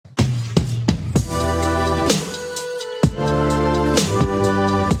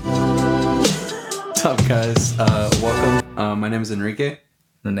What's up, guys? Welcome. My name is Enrique.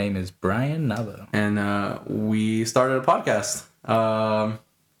 The name is Brian Nava. And we started a podcast.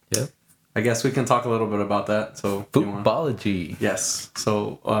 Yep. I guess we can talk a little bit about that. So, Footballogy. Yes.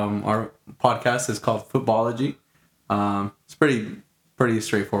 So, our podcast is called Footballogy. It's pretty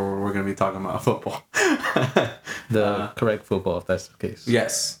straightforward. We're going to be talking about football. The correct football, if that's the case.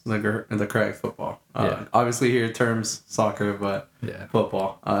 Yes, the correct football. Obviously, here terms soccer, but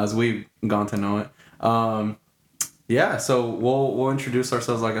football, as we've gone to know it. So we'll introduce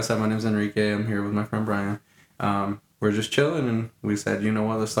ourselves. Like I said, my name's Enrique. I'm here with my friend Brian. We're just chilling, and we said, you know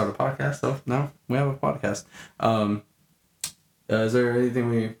what, let's start a podcast. So now we have a podcast. Is there anything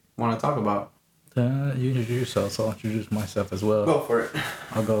we want to talk about? You introduce yourself, so I'll introduce myself as well. Go for it.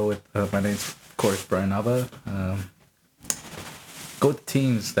 I'll go with my name's, of course, Brian Nava. Go with the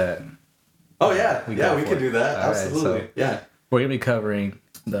teams that. Oh yeah, we can do that. All absolutely, right, so we're gonna be covering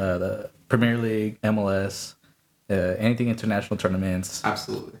the Premier League, MLS, anything international tournaments.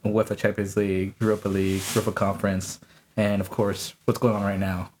 Absolutely. UEFA Champions League, Europa League, Europa Conference, and of course, what's going on right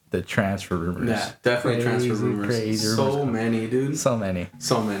now. The transfer rumors. Yeah, definitely transfer rumors. Crazy so rumors. Many, dude. So many.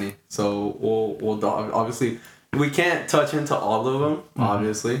 So we'll obviously we can't touch into all of them,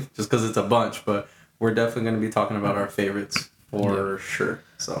 obviously, just because it's a bunch. But we're definitely going to be talking about our favorites for sure.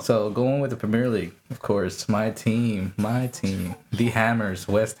 So going with the Premier League, of course, my team, the Hammers,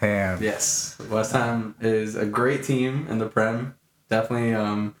 West Ham. Yes, West Ham is a great team in the Prem.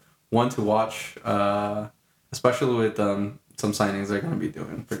 Definitely one to watch, especially with some signings they're going to be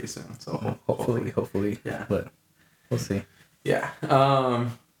doing pretty soon. So hopefully. Yeah. But we'll see. Yeah. I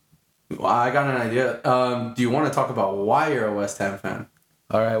got an idea. Do you want to talk about why you're a West Ham fan?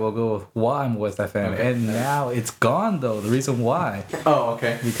 All right, we'll go with why I'm a West Ham fan. Okay. And now it's gone, though. The reason why. Oh,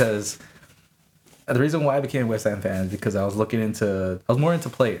 okay. Because the reason why I became a West Ham fan is because I was more into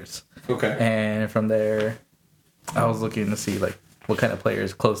players. Okay. And from there, I was looking to see, like, what kind of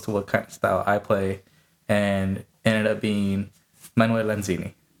players close to what kind of style I play. And ended up being Manuel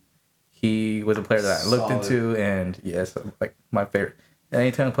Lanzini. He was a player that I looked into, and yes, like my favorite.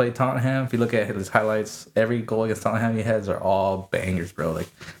 Anytime I play Tottenham, if you look at his highlights, every goal against Tottenham he has are all bangers, bro. Like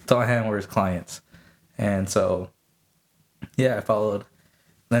Tottenham were his clients, and so I followed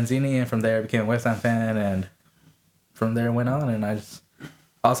Lanzini, and from there I became a West Ham fan, and from there went on. And I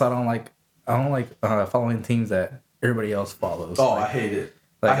don't like following teams that everybody else follows. Oh, like, I hate it.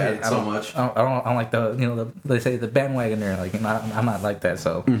 Like, I hate it so much. I don't like they say the bandwagoner. Like, I'm not like that.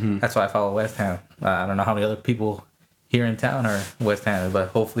 So that's why I follow West Ham. I don't know how many other people here in town are West Ham, but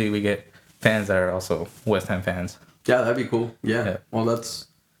hopefully we get fans that are also West Ham fans. Yeah, that'd be cool. Yeah. Well, that's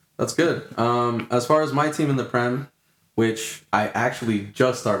good. As far as my team in the Prem, which I actually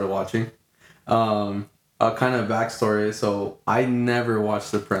just started watching, a kind of backstory. So I never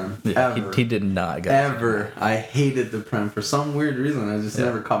watched the Prem. Yeah, ever. He did not. Ever. I hated the Prem for some weird reason. I just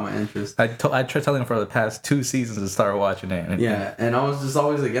never caught my interest. I tried telling him for the past 2 seasons to start watching it. And I was just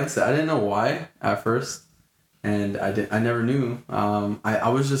always against it. I didn't know why at first, and I never knew. I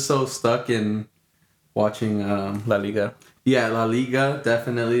was just so stuck in watching La Liga. Yeah, La Liga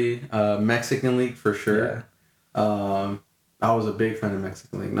definitely. Mexican League for sure. Yeah. I was a big fan of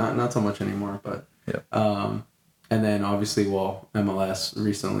Mexican League. Not so much anymore, but. Yep. And then obviously, MLS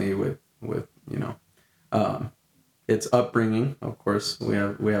recently with its upbringing. Of course, we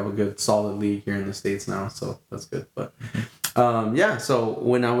have a good solid league here in the States now, so that's good. But so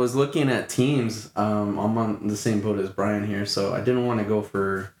when I was looking at teams, I'm on the same boat as Brian here, so I didn't want to go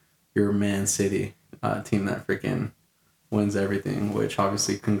for your Man City team that freaking wins everything. Which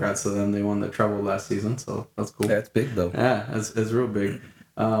obviously, congrats to them. They won the treble last season, so that's cool. That's big though. Yeah, it's real big.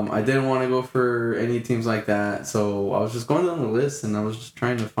 I didn't want to go for any teams like that, so I was just going down the list, and I was just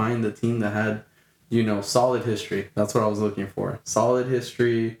trying to find the team that had, solid history. That's what I was looking for. Solid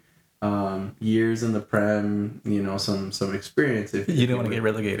history, years in the Prem, some experience. If you didn't want to get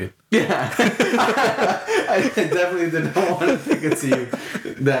relegated. Yeah. I definitely did not want to pick a team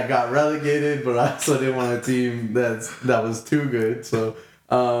that got relegated, but I also didn't want a team that was too good. So,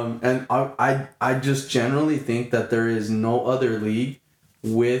 and I just generally think that there is no other league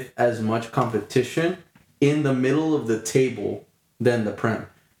with as much competition in the middle of the table than the Prem.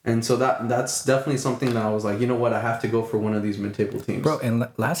 And so that's definitely something that I was like, you know what, I have to go for one of these mid-table teams. Bro, and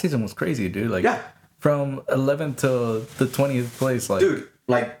last season was crazy, dude. Like, from 11th to the 20th place, like, dude,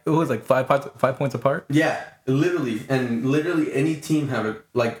 like it was like 5 points apart. Yeah, literally, and literally any team have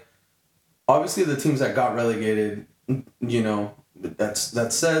obviously the teams that got relegated,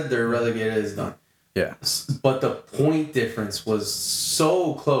 that said they're relegated is done. Yeah. But the point difference was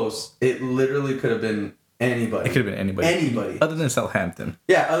so close. It literally could have been anybody. It could have been anybody. Anybody. Other than Southampton.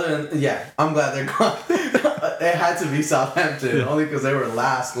 Yeah, I'm glad they're gone. It had to be Southampton, only because they were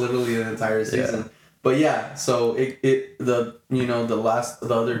last literally the entire season. Yeah. But yeah, so the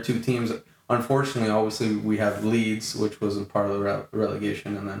other two teams, unfortunately, obviously we have Leeds, which was a part of the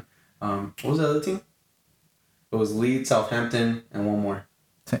relegation, and then what was the other team? It was Leeds, Southampton, and one more.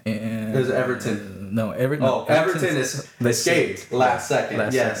 It was Everton. No, Everton. Oh, Everton is escaped last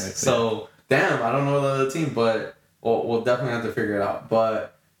second. Yes. So damn, I don't know the other team, but we'll definitely have to figure it out.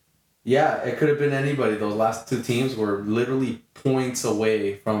 But yeah, it could have been anybody. Those last two teams were literally points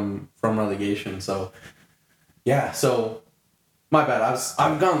away from relegation. So yeah, so my bad.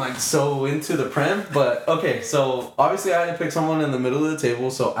 I've gone like so into the Prem, but okay. So obviously I had to pick someone in the middle of the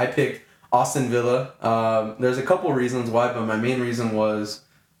table. So I picked Aston Villa. There's a couple reasons why, but my main reason was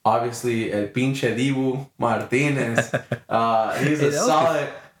obviously El Pinche Dibu Martinez. He's a solid.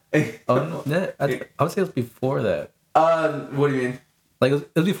 Oh no, I would say it was before that. What do you mean? Like it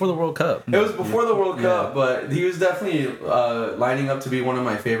was before the World Cup. It was before the World Cup, but he was definitely lining up to be one of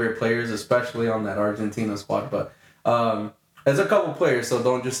my favorite players, especially on that Argentina squad. But there's a couple players, so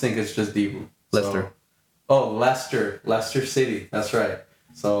don't just think it's just Dibu. Leicester. Leicester City. That's right.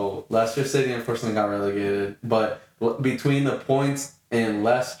 So Leicester City unfortunately got relegated, but between the points in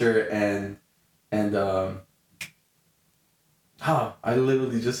Leicester and I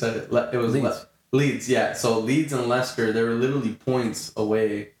literally just said it. It was Leeds. Leeds, yeah. So Leeds and Leicester, they were literally points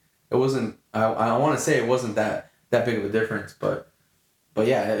away. It wasn't. I want to say it wasn't that big of a difference, but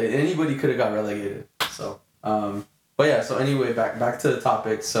yeah, anybody could have got relegated. So but yeah. So anyway, back to the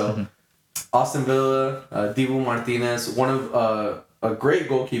topic. So Aston Villa, Dibu Martinez, one of a great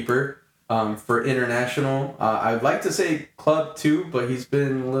goalkeeper. For international, I'd like to say club too, but he's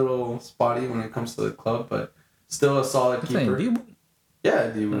been a little spotty when it comes to the club, but still a solid keeper. Dibu?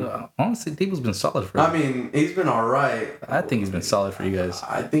 Yeah, Dibu. Honestly, Dibu's been solid for you. I mean, he's been alright. I think he's been solid for you guys.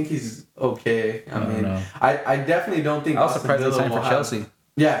 I think he's okay. I definitely don't think I was surprised he signed for Chelsea.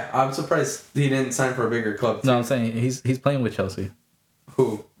 Yeah, I'm surprised he didn't sign for a bigger club too. No, I'm saying he's playing with Chelsea.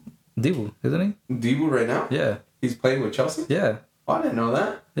 Who? Dibu, isn't he? Dibu right now? Yeah. He's playing with Chelsea? Yeah. Oh, I didn't know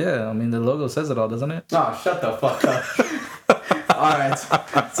that. Yeah, I mean, the logo says it all, doesn't it? Oh, shut the fuck up. Alright,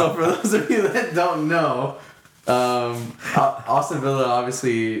 so for those of you that don't know, Aston Villa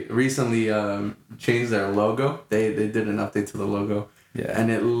obviously recently changed their logo. They did an update to the logo. Yeah.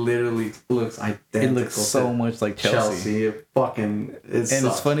 And it literally looks identical. It looks so much like Chelsea. It fucking...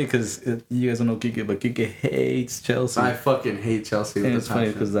 It's funny because you guys don't know Kike, but Kike hates Chelsea. I fucking hate Chelsea. And it's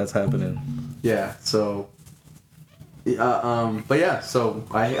funny because that's happening. Yeah, so... but yeah, so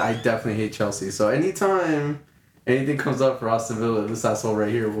I definitely hate Chelsea. So anytime anything comes up for Aston Villa, this asshole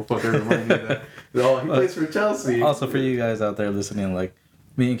right here will fucking remind me that he plays for Chelsea. Also, for you guys out there listening, like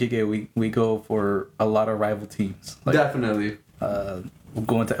me and Kike, we go for a lot of rival teams. Like, definitely.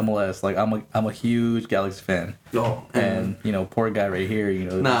 Going to MLS, like I'm a huge Galaxy fan. Oh, and poor guy right here,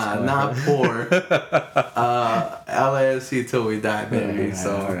 not poor. LAFC till we die, baby. Yeah,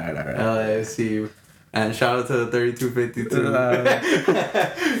 so all right. LAFC. And shout out to the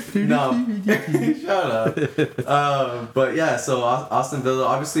 3252. No, shut up. But yeah, so Aston Villa.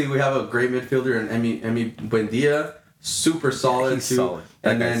 Obviously, we have a great midfielder in Emi Buendia. Super solid too. Solid.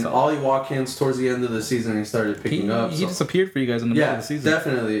 And then Ollie Watkins, towards the end of the season, he started picking up. He disappeared for you guys in the middle of the season. Yeah,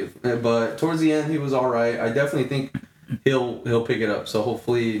 definitely. But towards the end, he was all right. I definitely think he'll pick it up. So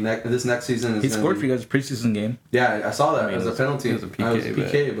hopefully this next season is. He scored for you guys a preseason game. Yeah, I saw that. It was a penalty. It was a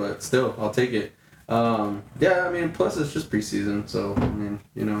PK, but still, I'll take it. Plus it's just preseason, so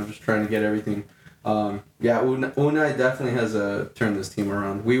just trying to get everything. Unai definitely has turned this team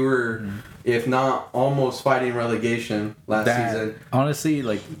around. We were, if not almost fighting relegation last season. Honestly,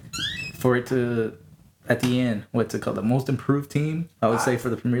 like for it to at the end, what's it called, the most improved team? I would say for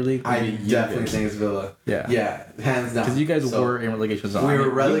the Premier League. I definitely think it's Villa. Yeah, hands down. Because you guys were in relegation zone. We were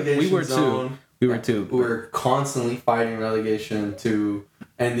relegation zone. We were too. We were constantly fighting relegation to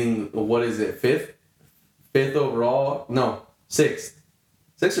ending. What is it? Fifth overall? No, sixth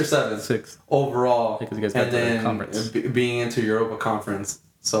or seventh. Sixth overall. Because you guys got the conference. Being into Europa Conference.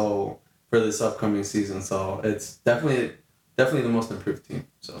 So for this upcoming season, so it's definitely the most improved team.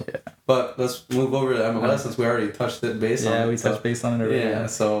 So yeah. But let's move over to MLS since we already touched it base on it. Yeah, we touched base on it already. Yeah.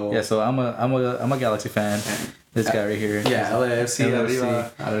 So I'm a Galaxy fan. This guy right here. Yeah, LAFC.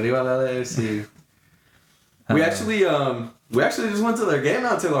 Arriba LAFC. We actually just went to their game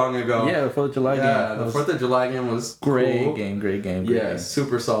not too long ago. Yeah, the 4th of July game. Yeah, the 4th of July game was great cool. Great game. Yeah,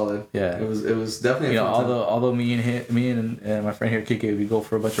 super solid. Yeah, it was definitely. Although me and my friend here Kike, we go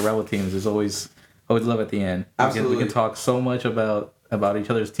for a bunch of rival teams. There's always love at the end. Absolutely, we can talk so much about each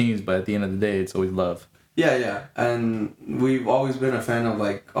other's teams, but at the end of the day, it's always love. Yeah, and we've always been a fan of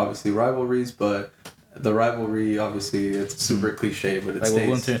like obviously rivalries, but the rivalry obviously it's super cliche, but it Like stays. we'll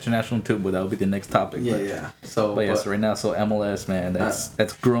go into international too, but that will be the next topic. Yeah. So right now, so MLS, man,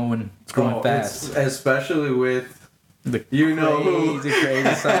 that's growing. It's growing fast, especially with. The crazy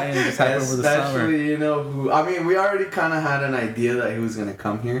signings just happened over the summer. Especially, you know, I mean, we already kind of had an idea that he was going to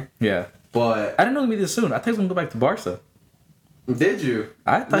come here. Yeah. But... I didn't know it would be this soon. I thought he was going to go back to Barca. Did you?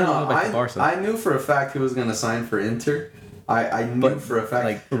 I thought he was going to go back to Barca. I knew for a fact he was going to sign for Inter. I knew for a fact.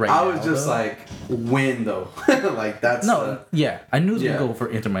 Like, right I was now, just though? like, when though? Like, that's... yeah. I knew he was going to go for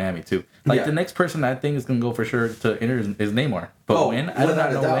Inter Miami, too. Like, the next person I think is going to go for sure to Inter is Neymar. But when? I do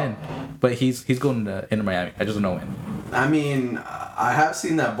not know when. But he's going to Inter Miami. I just don't know when. I mean, I have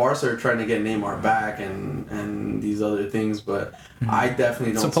seen that Barca are trying to get Neymar back and these other things, but I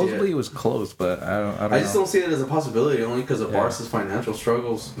definitely don't Supposedly see it was close, but I don't know. I just don't see it as a possibility, only because of Barca's financial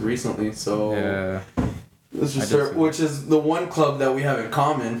struggles recently. So let's just which is the one club that we have in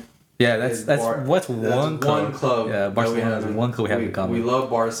common. Yeah, that's one club. Yeah, Barcelona is one club we have in common. We love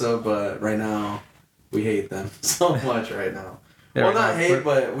Barca, but right now we hate them so much right now. Yeah, well, not hate,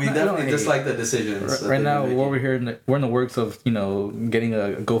 but we definitely dislike the decisions. Right now, we're in the works of getting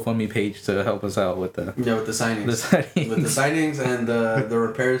a GoFundMe page to help us out with the with the signings, with the signings and the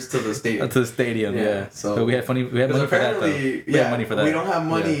repairs to the stadium. To the stadium, yeah. So we have money for that. Though. We have money for that. We don't have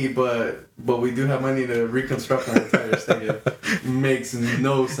money, but we do have money to reconstruct our entire stadium. Makes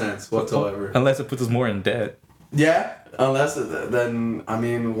no sense whatsoever. Unless it puts us more in debt. Yeah. Unless then I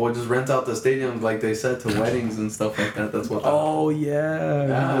mean we'll just rent out the stadium like they said to weddings and stuff like that. That's what. Oh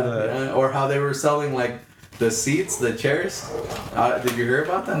yeah. Or how they were selling like the seats, the chairs. Did you hear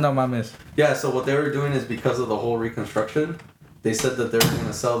about that? No, my miss. Yeah. So what they were doing is because of the whole reconstruction, they said that they were going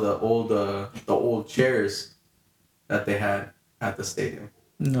to sell the old chairs that they had at the stadium.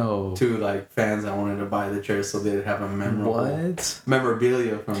 No. To like fans that wanted to buy the chairs so they'd have a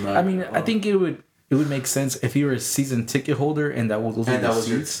memorabilia from that. I mean, I think it would make sense if you were a season ticket holder and that was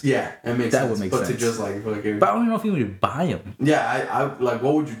seats. It makes sense. That would make sense. But to just like but I don't even know if you would buy them. Yeah, I like.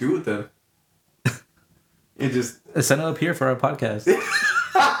 What would you do with them? You just send it up here for our podcast.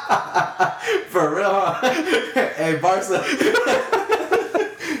 For real, huh? Hey Barca.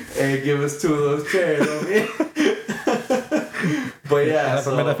 Hey, give us 2 of those chairs, okay? But yeah,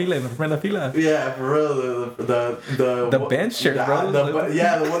 primera fila. Yeah, for real. The bench shirt, bro.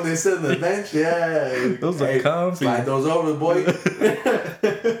 The one they sit in the bench. Yeah, those are comfy. Slide those over, boy.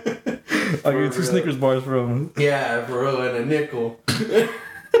 I'll get 2 Snickers bars from them. Yeah, for real, and a nickel.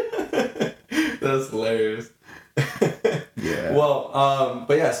 That's hilarious. Yeah. Well,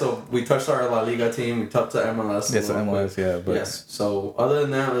 but yeah, so we touched our La Liga team. We touched the MLS. Yes, MLS. Yeah, but yes. So other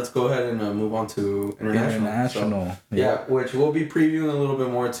than that, let's go ahead and move on to international. So, yeah, which we'll be previewing a little bit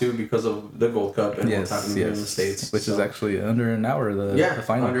more too because of the Gold Cup and what's happening here in the States. Which is actually under an hour. The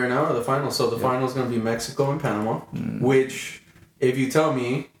final. Under an hour the final. So the final is going to be Mexico and Panama. Which, if you tell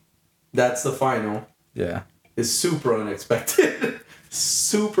me, that's the final. Yeah. Is super unexpected.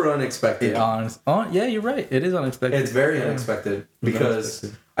 Super unexpected. Yeah, you're right. It is unexpected. It's very unexpected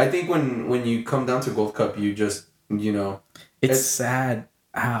because I think when you come down to Gold Cup, you just it's sad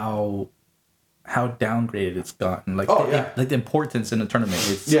how downgraded it's gotten. Like like the importance in the tournament.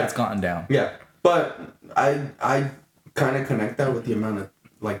 It's gotten down. Yeah, but I kind of connect that with the amount of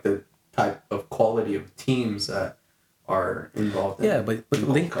like the type of quality of teams that are involved in. But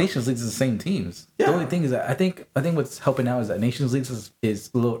Nations League is the same teams. Yeah. The only thing is that I think what's helping out is that Nations League is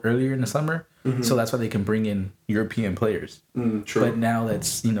a little earlier in the summer, so that's why they can bring in European players. True. But now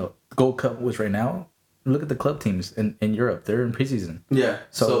that's Gold Cup, which right now, look at the club teams in Europe. They're in preseason. Yeah.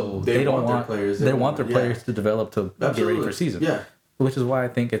 So they don't want their players. They want their players to develop to get ready for season. Yeah. Which is why I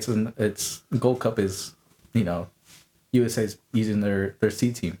think it's Gold Cup is USA's using their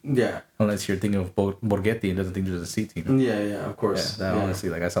C team. Yeah. Unless you're thinking of Borghetti and doesn't think there's a C team. Yeah, of course. Yeah, honestly,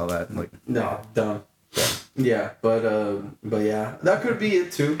 like I saw that. Like, no, dumb. Yeah, but yeah, that could be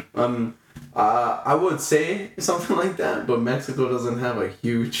it too. I would say something like that, but Mexico doesn't have a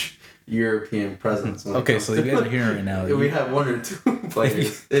huge European presence. Okay, so you guys are hearing right now. We have 1 or 2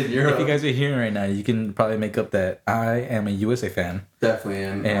 players in Europe. If you guys are hearing right now, you can probably make up that I am a USA fan. Definitely,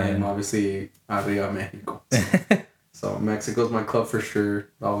 and I'm obviously Arriba Mexico. So Mexico's my club for sure.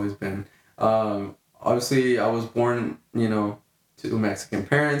 Always been. Obviously, I was born, to Mexican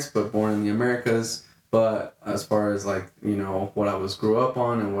parents, but born in the Americas. But as far as like, what I grew up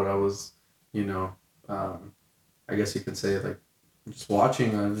on and what I was, I guess you could say like just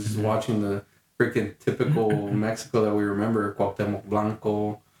watching. I was just watching the freaking typical Mexico that we remember: Cuauhtémoc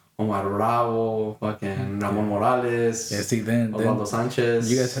Blanco, Omar Bravo, fucking Ramon Morales. Yeah, see, then Osvaldo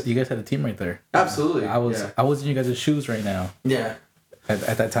Sanchez. You guys had a team right there. Absolutely. I was in you guys' shoes right now. Yeah.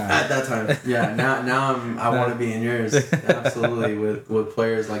 At that time. At that time, yeah. Now I want to be in yours. Absolutely, with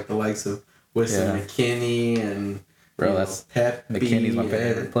players like the likes of Winston McKinney and that's Pepe. McKinney's my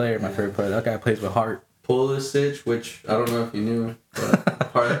favorite player. My favorite player. That guy plays with heart. Pulisic, which I don't know if you knew, but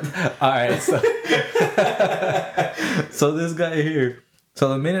heart. All right, so this guy here. So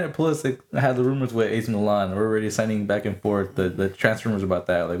the minute Pulisic had the rumors with AC Milan, we're already signing back and forth the transfer rumors about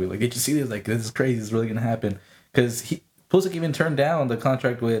that. Like, did you see this? Like, this is crazy. This is really gonna happen because Pulisic even turned down the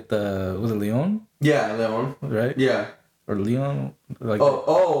contract with was it Lyon? Yeah, Lyon. Right? Yeah. Or Lyon? Like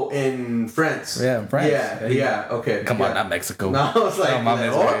in France. Yeah, in France. Yeah. Okay. Come on, not Mexico. No, I was like,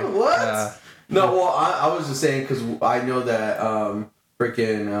 what? No, well, I was just saying because I know that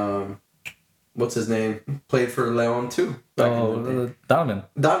what's his name played for Lyon too. Donovan.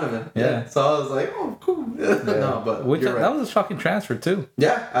 Yeah. So I was like, oh, cool. No, but that was a shocking transfer too.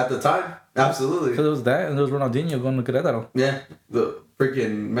 Yeah, at the time. Absolutely. Because it was that, and there was Ronaldinho going to Querétaro. Yeah, the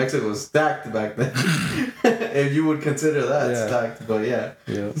freaking Mexico was stacked back then. If you would consider that stacked, but yeah.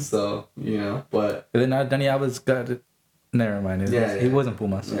 So but and then Dani Alves got it. Never mind. He wasn't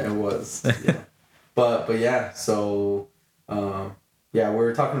Pumas. So. Yeah, it was. Yeah, but yeah. So we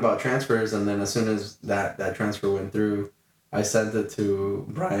were talking about transfers, and then as soon as that transfer went through, I sent it to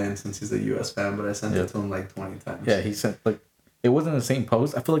Brian since he's a U.S. fan, but I sent it to him like 20 times. Yeah, he sent it wasn't the same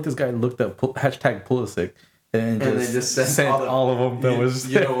post. I feel like this guy looked up hashtag Pulisic and they just sent all of them. That was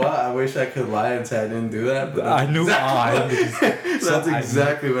you know what? I wish I could lie and say I didn't do that. But I knew that's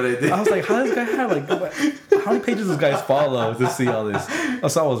exactly what I did. I was like, how does this guy have how many pages does this guy follow to see all this?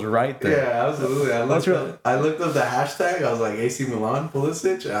 So I was right there. Yeah, absolutely. I looked up the hashtag. I was like AC Milan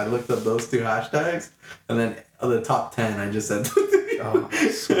Pulisic. And I looked up those two hashtags, and then the top 10 I just said. I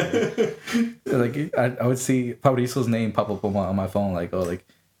would see Fabrizio's name pop up on my phone, Kike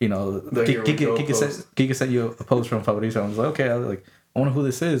sent you a post from Fabrizio. I was like, okay, I wonder who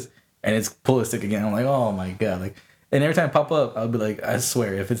this is, and it's Pulisic again. I'm like, oh my god, and every time it pop up, I'll be like, I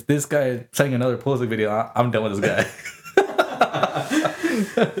swear, if it's this guy sending another Pulisic video, I'm done with this guy.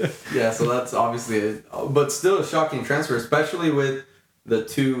 Yeah, so that's obviously but still a shocking transfer, especially with the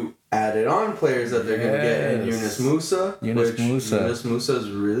two added on players that they're going to get in Yunus Musa. Yunus Musa is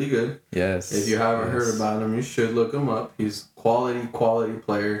really good. Yes. If you haven't heard about him, you should look him up. He's quality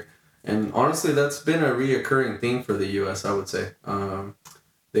player. And honestly, that's been a reoccurring theme for the U.S., I would say.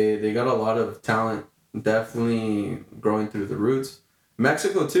 They got a lot of talent definitely growing through the roots.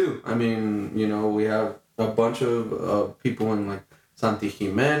 Mexico, too. I mean, we have a bunch of people in like Santi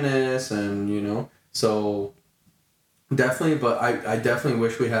Jimenez and, so... Definitely, but I definitely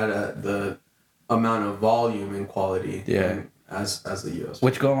wish we had the amount of volume and quality as the U.S.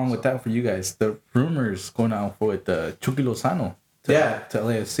 What's going on with that for you guys? The rumors going on with Chucky Lozano to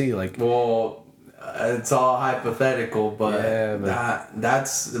LAFC. Well, it's all hypothetical, but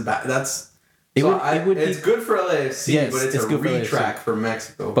that's it's good for LAFC, but it's a retract for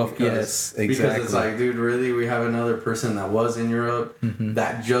Mexico. Because it's like, dude, really, we have another person that was in Europe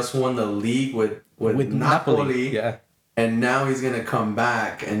that just won the league with Napoli. Yeah. And now he's gonna come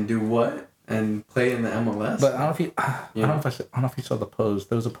back and do what? And play in the MLS. But I don't know if you saw the post.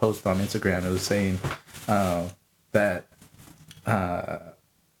 There was a post on Instagram. It was saying that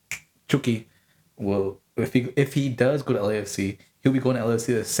Chucky will, if he does go to LAFC, he'll be going to LAFC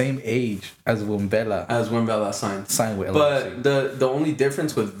the same age as when Vela. Signed with LAFC. But the only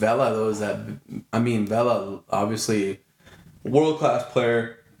difference with Vela though is that Vela obviously world class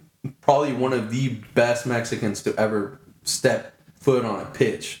player, probably one of the best Mexicans to ever step foot on a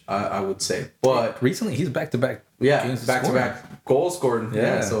pitch, I would say. But recently he's back-to-back. Yeah, back-to-back goals scored.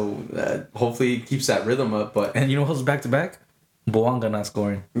 Yeah, so hopefully he keeps that rhythm up. And you know who's back-to-back? Boanga not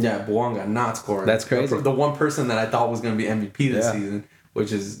scoring. Yeah, Boanga not scoring. That's crazy. The one person that I thought was going to be MVP this season,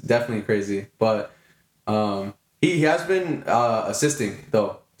 which is definitely crazy. But he has been assisting,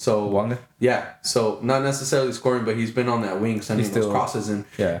 though. So Boanga? Yeah, so not necessarily scoring, but he's been on that wing, sending those crosses and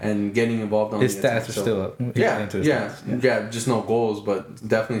getting involved on his stats are still up. Yeah, just no goals, but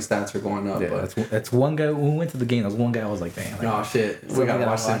definitely stats are going up. Yeah, but that's one guy who went to the game. That's one guy I was like, damn. Oh shit, we gotta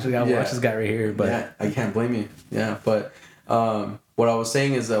watch this. We gotta watch this guy right here. But yeah, I can't blame you. Yeah, but what I was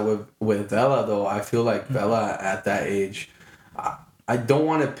saying is that with Vela though, I feel like Vela at that age. I don't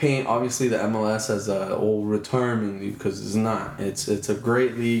want to paint obviously the MLS as a old retirement league because it's not. It's a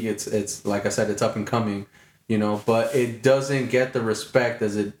great league. It's like I said, it's up and coming, but it doesn't get the respect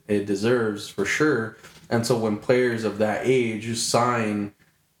as it deserves for sure. And so when players of that age sign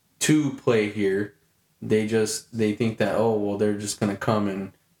to play here, they think that they're just gonna come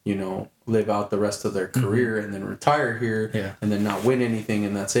and live out the rest of their career and then retire here and then not win anything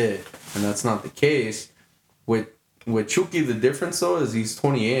and that's it. And that's not the case. With Chucky, the difference though is he's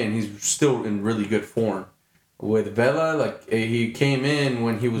 28 and he's still in really good form. With Vela, like he came in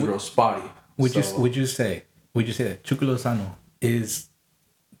when he was real spotty. Would you say that Chucky Lozano is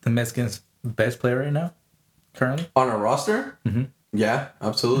the Mexicans' best player right now, currently on our roster? Mm-hmm. Yeah,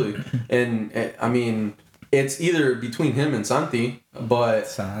 absolutely. And I mean, it's either between him and Santi, but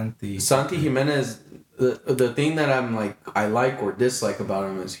Santi Jimenez. The thing that I like or dislike about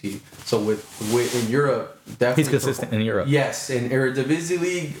him is with in Europe, definitely he's consistent in Europe. Yes, in Eredivisie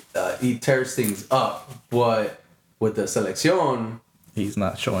League, he tears things up, but with the Selección, he's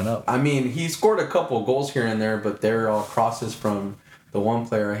not showing up. I mean, he scored a couple of goals here and there, but they're all crosses from the one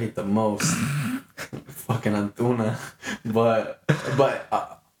player I hate the most, fucking Antuna. But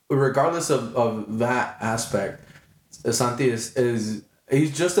regardless of that aspect, Santi is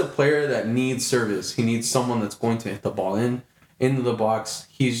he's just a player that needs service. He needs someone that's going to hit the ball into the box.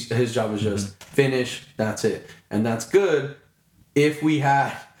 His job is just finish. That's it, and that's good if we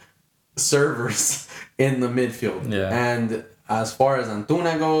had servers in the midfield. Yeah. And as far as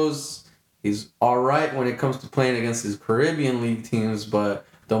Antuna goes, he's all right when it comes to playing against his Caribbean League teams, but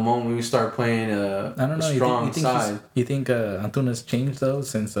the moment we start playing a strong side, you think Antuna's changed though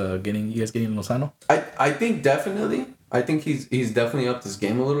since getting Lozano? I think definitely. I think he's definitely upped his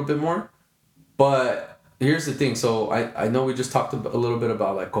game a little bit more. But here's the thing. So I know we just talked a little bit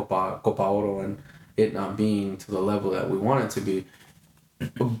about like Copa Oro and it not being to the level that we want it to be.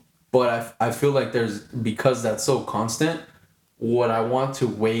 But I feel like because that's so constant, what I want to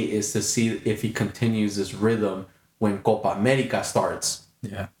wait is to see if he continues this rhythm when Copa America starts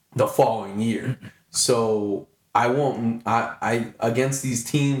the following year. So I against these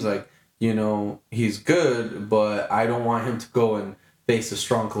teams, like, he's good, but I don't want him to go and face a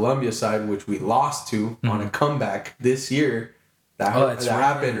strong Colombia side, which we lost to on a comeback this year. That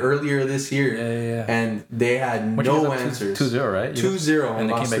happened earlier this year. Yeah. And they had no answers. 2-0, right? 2-0 and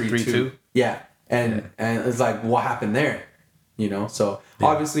they came back 3-2. Yeah. And it's like, what happened there? So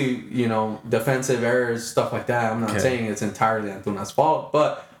obviously, defensive errors, stuff like that. I'm not saying it's entirely Antuna's fault,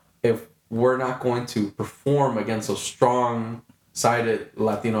 but if we're not going to perform against those strong-sided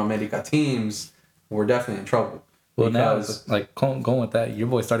Latino America teams, we're definitely in trouble. Well, because, now, going with that, your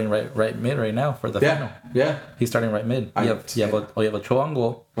boy's starting right mid right now for the final. Yeah. He's starting right mid. You have Ochoa on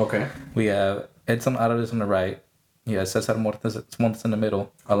goal. Okay. We have Edson Alvarez on the right. You have Cesar Montes in the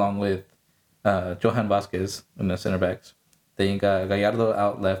middle, along with Johan Vasquez in the center backs. Then you got Gallardo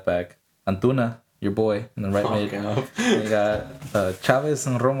out left back. Antuna, your boy, in the right mid. Then you got Chavez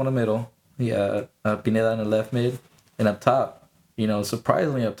and Romo in the middle. You got Pineda in the left mid. And up top,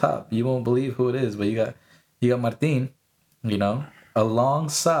 surprisingly up top, you won't believe who it is, but you got Martin,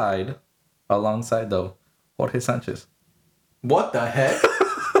 alongside though, Jorge Sanchez. What the heck?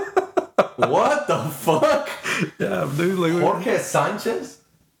 What the fuck? Yeah, dude, Jorge Sanchez?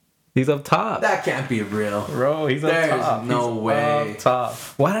 He's up top. That can't be real. Bro, he's up top. There's no way. Up top.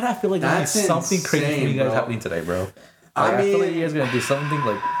 Why did I feel like there's something crazy from you guys happening today, bro? I feel like you guys are going to do something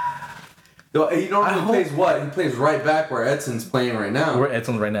like... He normally plays what? He plays right back where Edson's playing right now. Where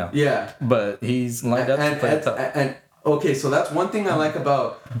Edson's right now. Yeah. But he's lined up to play top. And okay, so that's one thing I like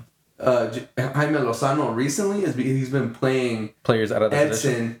about Jaime Lozano recently is he's been playing players out of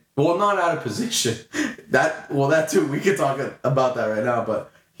position. Well, not out of position. That too. We could talk about that right now,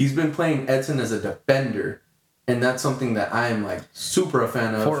 but he's been playing Edson as a defender, and that's something that I am like super a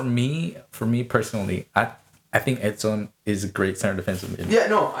fan of. For me personally, I think Edson is a great center defensive mid. Yeah,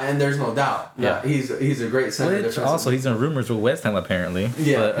 no, and there's no doubt. Yeah, he's a great center defensive. Also, he's in rumors with West Ham apparently.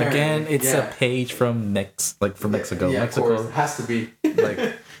 Yeah, but apparently, again, it's a page from Mexico. Yeah, Mexico of course. It has to be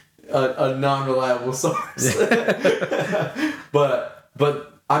like a non-reliable source. But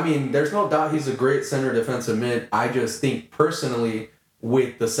I mean, there's no doubt he's a great center defensive mid. I just think personally,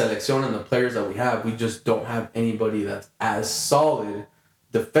 with the Selección and the players that we have, we just don't have anybody that's as solid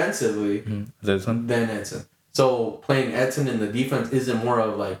defensively than Edson. So playing Edson in the defense isn't more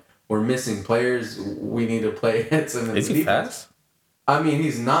of like we're missing players. We need to play Edson in the defense. Is he fast? I mean,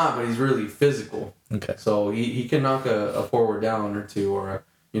 he's not, but he's really physical. Okay. So he can knock a forward down or two, or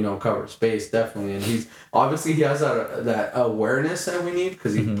cover space definitely. And he has that awareness that we need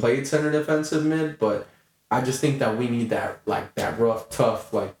because he played center defensive mid. But I just think that we need that rough,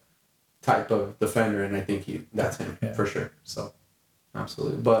 tough type of defender, and I think that's him for sure. So.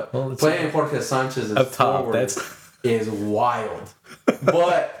 Absolutely. But playing Jorge Sanchez as forward is wild.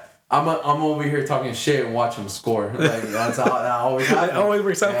 But I'm over here talking shit and watch him score. Like that's how that always happens. It always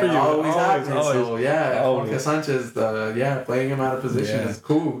works out for you. Always happens. Always. So yeah, Jorge Sanchez, playing him out of position is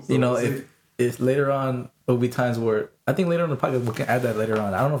cool. So you know, if later on there'll be times where I think later on the podcast we can add that later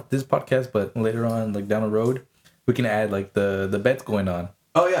on. I don't know if this podcast, but later on, like down the road, we can add like the bets going on.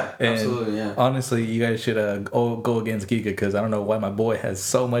 Oh yeah, and absolutely, yeah. Honestly, you guys should go against Kike because I don't know why my boy has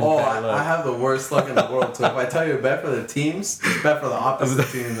so much bad luck. I have the worst luck in the world. So if I tell you to bet for the teams, bet for the opposite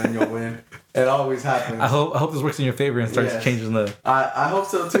team, then you'll win. It always happens. I hope this works in your favor and starts changing the. I hope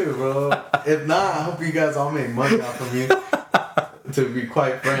so too, bro. If not, I hope you guys all make money off of me. To be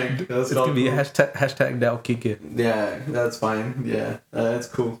quite frank, it's gonna be hashtag Dow Kike. Yeah, that's fine. Yeah, that's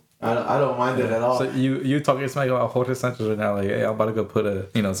cool. I don't mind it at all. So you talking smack about Jorge Sanchez right now? Like, hey, I'm about to go put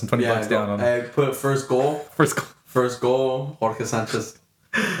some $20 down on. I put first goal. First goal. Jorge Sanchez.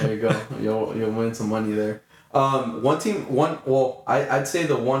 There you go. You'll win some money there. I'd say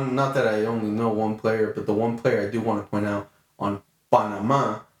the one. Not that I only know one player, but the one player I do want to point out on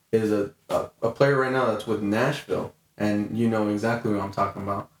Panama is a player right now that's with Nashville, and you know exactly what I'm talking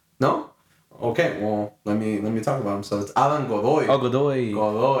about. No. Okay, well, let me talk about him. So it's Alan Godoy. Oh, Godoy.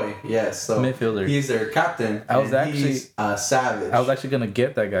 Godoy, yes. So midfielder. He's their captain. He's a savage. I was actually gonna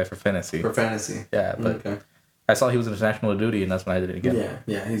get that guy for fantasy. Yeah, but I saw he was international duty, and that's when I didn't get him.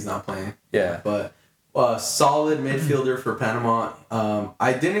 Yeah, he's not playing. Yeah, but solid midfielder for Panama.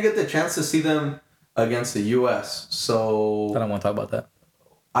 I didn't get the chance to see them against the U.S., so I don't want to talk about that.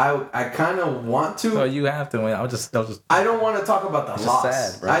 I kind of want to. Oh, you have to. I don't want to talk about the loss.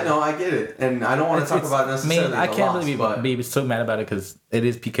 Sad, bro. I know, I get it, and I don't want to talk about necessarily. I can't loss, really be so mad about it because it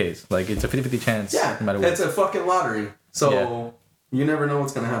is PKs. Like it's a 50-50 chance. Yeah, no matter what. It's a fucking lottery, so you never know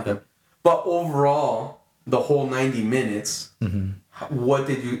what's gonna happen. Yep. But overall, the whole 90 minutes. Mm-hmm. What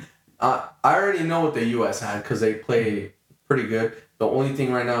did you? I already know what the U.S. had because they play pretty good. The only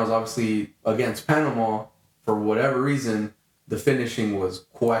thing right now is obviously against Panama for whatever reason. The finishing was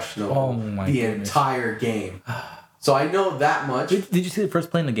questionable the entire game. So I know that much. Did you see the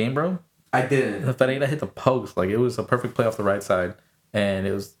first play in the game, bro? I didn't. The Ferreira hit the post. Like, it was a perfect play off the right side. And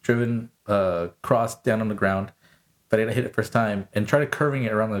it was driven, crossed down on the ground. Ferreira hit it first time and tried curving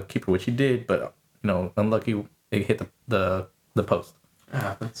it around the keeper, which he did. But, unlucky, it hit the post. It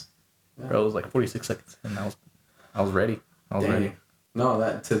happens. Yeah. Bro, it was like 46 seconds. And I was ready. Ready.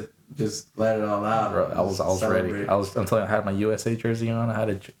 No, just let it all out. Bro, I was ready. I'm telling you, I had my USA jersey on. I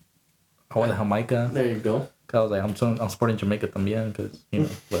had Jamaica. There you go. I was like, I'm sporting Jamaica también because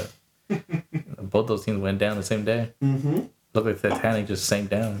but both those teams went down the same day. Mm-hmm. Looked like the Titanic just sank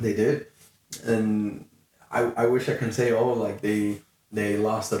down. They did, and I wish I could say they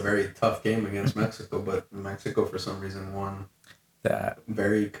lost a very tough game against Mexico, but Mexico for some reason won. That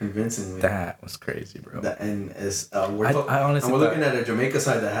very convincingly. That was crazy, bro. We're looking at a Jamaica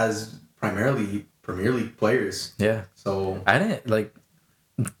side that has primarily Premier League players. Yeah. So I didn't like.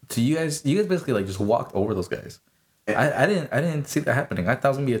 So you guys basically like just walked over those guys. I didn't see that happening. I thought it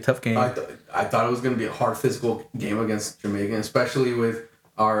was gonna be a tough game. I thought it was gonna be a hard physical game against Jamaica, especially with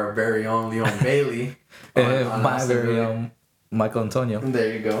our very own Leon Bailey and my very own Michael Antonio.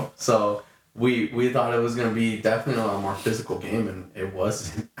 There you go. So. We thought it was going to be definitely a more physical game, and it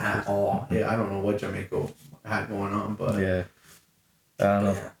wasn't at all. Yeah, I don't know what Jamaica had going on, but... Yeah. I don't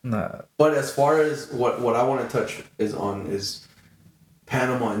know. Nah. But as far as what I want to touch is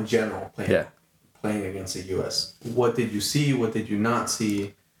Panama in general playing against the U.S. What did you see? What did you not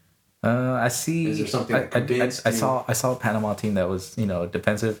see? I see... Is there something that convinced you? I saw a Panama team that was,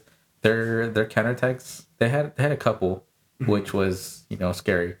 defensive. Their counterattacks, they had a couple, which was,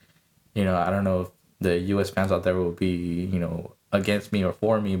 scary. I don't know if the U.S. fans out there will be, against me or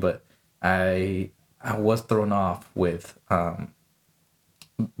for me, but I was thrown off with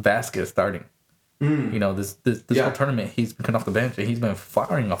Vasquez starting. This whole tournament, he's been coming off the bench and he's been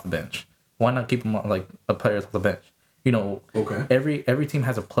firing off the bench. Why not keep him like a player off the bench? Okay. Every team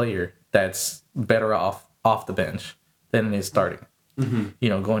has a player that's better off the bench than it is starting.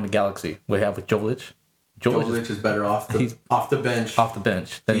 Mm-hmm. Going to Galaxy, we have with Jovic. Jovic is better off the bench. Off the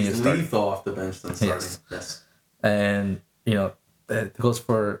bench than he is starting. He's lethal off the bench than starting. Yes. And, that goes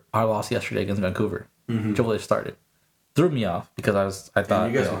for our loss yesterday against Vancouver. Mm-hmm. Jovic started. Threw me off because I thought...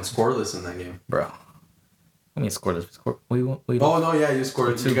 And you guys went scoreless in that game. Bro. I mean, scoreless. We you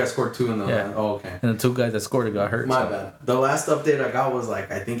scored 2. You guys scored 2 in the... Yeah. Oh, okay. And the 2 guys that scored got hurt. My bad. The last update I got was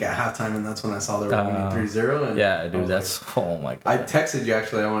I think at halftime, and that's when I saw they were winning 3-0. And yeah, dude, that's... oh, my God. I texted you,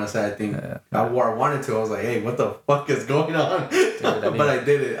 actually, I want to say, I think... Yeah. I wanted to. I was like, hey, what the fuck is going on? Dude, but I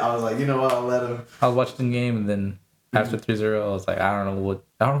did it. I was like, you know what? I'll let him... I was watching the game, and then after 3-0, I was like, I don't know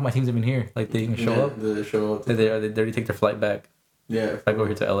if my team's even here. Like, they even show up. Did they show up? Did they already take their flight back? Yeah. I go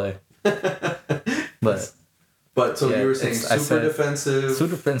here to LA. But so you were saying super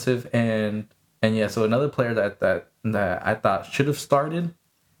defensive, and yeah. So another player that I thought should have started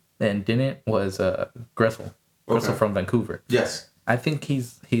and didn't was Gressel. Gressel from Vancouver. Yes, I think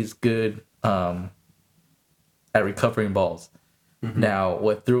he's good at recovering balls. Mm-hmm. Now,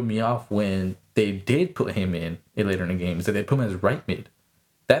 what threw me off when they did put him in later in the game is that they put him as right mid.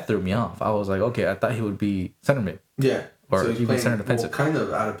 That threw me off. I was like, okay, I thought he would be center mid. Yeah. Or so even center defensive. Well, kind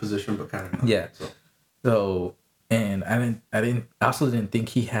of out of position, but kind of not. Yeah. So and I also didn't think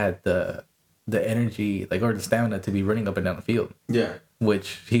he had the energy or the stamina to be running up and down the field. Yeah.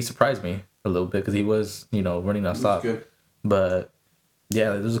 Which he surprised me a little bit because he was, running nonstop. Good. But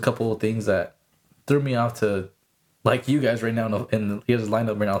yeah, there's a couple of things that threw me off to, like you guys right now in he has his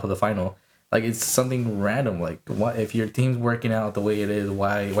lineup right now for the final. Like it's something random. Like what if your team's working out the way it is?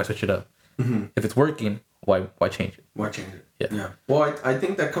 Why switch it up? Mm-hmm. If it's working, why change it? Why change it? Yeah. Well, I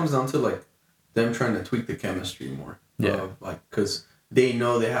think that comes down to like them trying to tweak the chemistry more. Yeah. Because they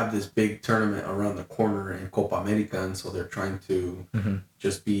know they have this big tournament around the corner in Copa America, and so they're trying to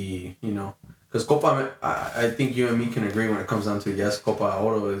just be, because Copa, I think you and me can agree when it comes down to, yes, Copa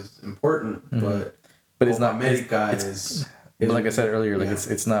Oro is important, but it's not America is like I said earlier, like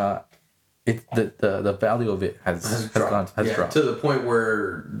it's not. It's the value of it has dropped to the point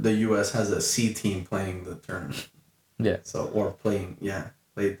where the U.S. has a C team playing the tournament. Yeah. So played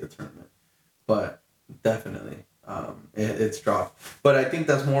the tournament, but definitely it's dropped. But I think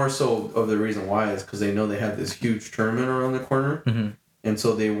that's more so of the reason why is because they know they have this huge tournament around the corner, and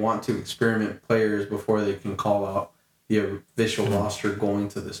so they want to experiment players before they can call out the official roster going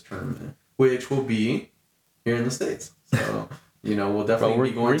to this tournament, which will be here in the States. So. We'll definitely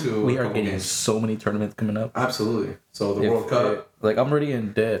be going to. We are getting games. So many tournaments coming up. Absolutely. So the World Cup. I'm already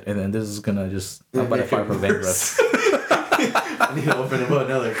in debt, and then this is gonna just. I'm about to file for bankruptcy. I need to open up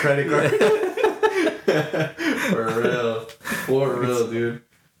another credit card. For real, dude.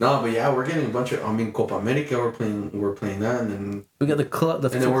 No, but yeah, we're getting a bunch of. Copa America. We're playing that, and then we got the club.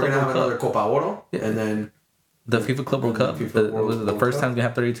 And then we're gonna have another Copa Oro, and then the FIFA Club World Cup. The first time we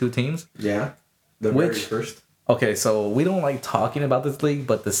have 32 teams. Yeah, very first. Okay, so we don't like talking about this league,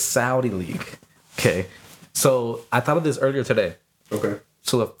 but the Saudi League. Okay, so I thought of this earlier today. Okay.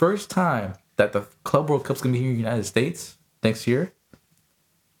 So the first time that the Club World Cup's gonna be here in the United States next year,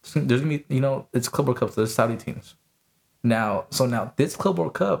 there's gonna be, it's Club World Cup, so there's Saudi teams. Now this Club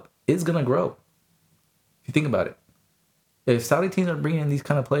World Cup is gonna grow. If you think about it, if Saudi teams are bringing in these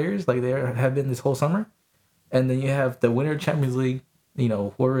kind of players like they have been this whole summer, and then you have the winner of Champions League,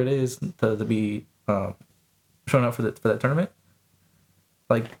 whoever it is to be. Showing up for that tournament,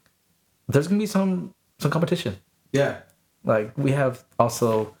 like there's gonna be some competition. Yeah, like we have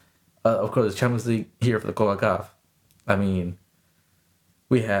also, of course, the Champions League here for the CONCACAF. I mean,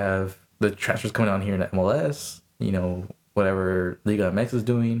 we have the transfers coming on here in the MLS. Whatever Liga MX is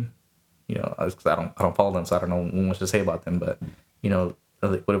doing. I don't follow them, so I don't know much to say about them. But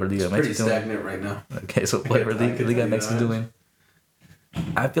whatever Liga MX is doing, pretty stagnant right now. Okay, so whatever Liga MX is doing,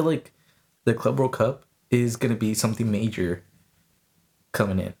 I feel like the Club World Cup is going to be something major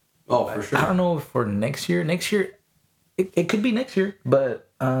coming in. Oh, for sure. I don't know if for next year. Next year, it could be next year, but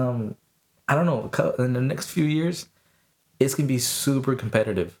I don't know. In the next few years, it's going to be super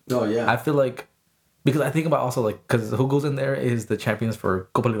competitive. Oh, yeah. I feel like, because I think about also because who goes in there is the champions for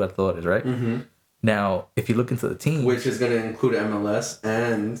Copa Libertadores, right? Mm-hmm. Now, if you look into the team. Which is going to include MLS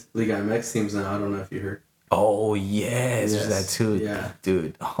and Liga MX teams now. I don't know if you heard. Oh yes, there's that too. Yeah,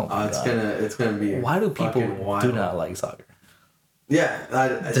 dude. Oh my God. It's gonna be. Why do people do not like soccer? Yeah,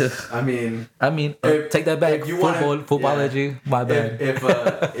 I mean, take that back. Footballogy. My bad.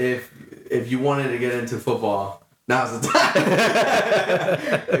 If you wanted to get into football, now's the time.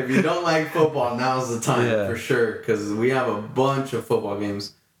 If you don't like football, now's the time for sure. Because we have a bunch of football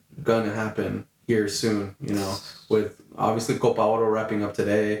games gonna happen here soon. With obviously Copa Oro wrapping up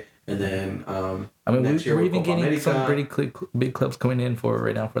today. And then next year we're even getting America. some pretty big clubs coming in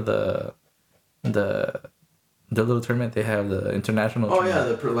right now for the little tournament. They have the international. Oh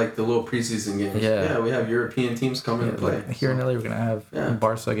tournament. Yeah, the little preseason games. Yeah, we have European teams coming to play. Here in LA, we're gonna have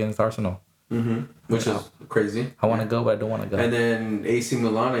Barca against Arsenal. Mm-hmm. Which is crazy. I want to go, but I don't want to go. And then AC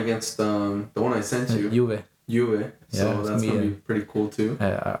Milan against the one I sent you. Juve. So that's gonna be pretty cool too.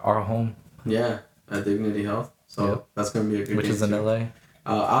 Our home. Yeah, at Dignity Health. So that's gonna be a good. Which is in LA.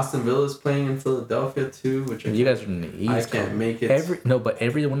 Aston Villa is playing in Philadelphia too, which you guys are in the East Coast. I can't make it. But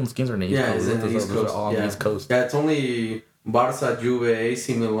every one of those games are in the East Coast. Yeah, it's in the East Coast. Those are all on the East Coast. Yeah, it's only Barca, Juve,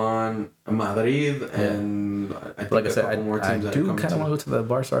 AC Milan, Madrid, and I think a couple more teams. I do kind of want to go to the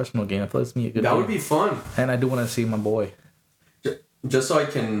Barca Arsenal game. I feel like it's gonna be a good. That would be fun. And I do want to see my boy. just so I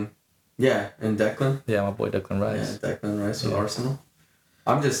can, and Declan. Yeah, my boy Declan Rice. Yeah, Declan Rice with Arsenal.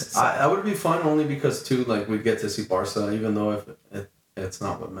 I would be fun only because too, like, we'd get to see Barca, even though if it's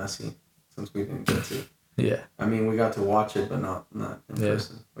not with Messi, since we didn't get to. Yeah. I mean, we got to watch it, but not in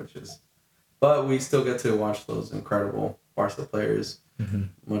person, but we still get to watch those incredible Barca players,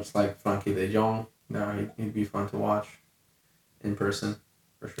 much like Frankie de Jong. Now he'd be fun to watch in person,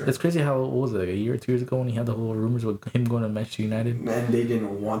 for sure. It's crazy how, what was it, like a year or 2 years ago when he had the whole rumors with him going to Manchester United? And they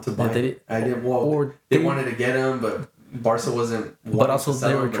didn't want to buy him. They wanted to get him, but Barca wasn't. But also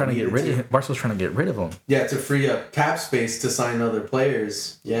they were trying to get rid of him. Barca was trying to get rid of him. Yeah, to free up cap space to sign other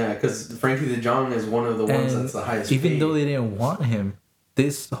players. Yeah, because Frankie de Jong is one of the ones that's the highest. Even though they didn't want him,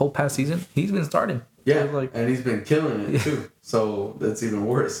 this whole past season he's been starting. Yeah, and he's been killing it too. So that's even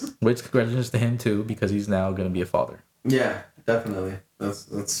worse. Which congratulations to him too, because he's now going to be a father. Yeah, definitely.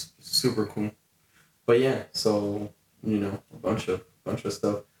 That's super cool. But yeah, so a bunch of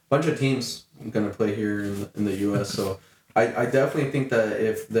stuff. Bunch of teams gonna play here in the U.S. So I definitely think that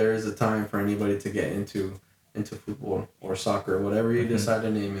if there is a time for anybody to get into football or soccer, whatever you decide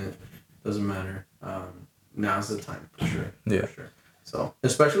to name it, doesn't matter. Now's the time for sure. Yeah. For sure. So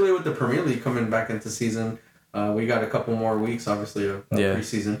especially with the Premier League coming back into season, we got a couple more weeks, obviously, of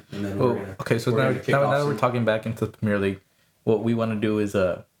preseason, and then we're gonna. Okay, so now that we're talking back into the Premier League, what we want to do is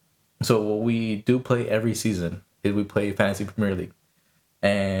so what we do play every season is we play Fantasy Premier League.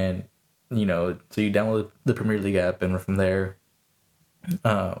 And, so you download the Premier League app, and from there,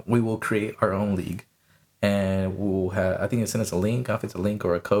 we will create our own league. And we'll have, I think it sent us a link, if it's a link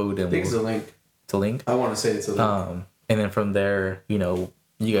or a code. And I think it's a link. It's a link? I want to say it's a link. And then from there, you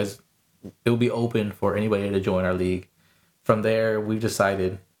guys, it will be open for anybody to join our league. From there, we've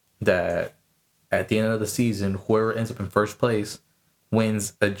decided that at the end of the season, whoever ends up in first place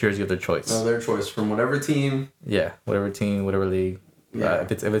wins a jersey of their choice. Their choice from whatever team. Yeah, whatever team, whatever league. Yeah.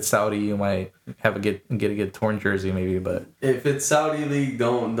 If it's Saudi, you might have get a torn jersey maybe, but if it's Saudi league,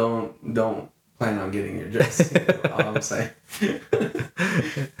 don't plan on getting your jersey. All I'm saying.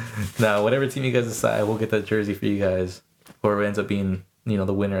 No, whatever team you guys decide, we'll get that jersey for you guys. Whoever ends up being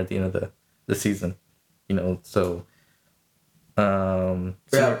the winner at the end of the season, so. Sooner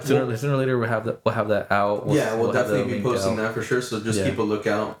or later we'll have that out. We'll definitely be posting that for sure. So just keep a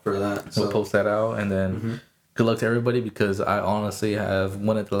lookout for that. We'll post that out, and then good luck to everybody, because I honestly have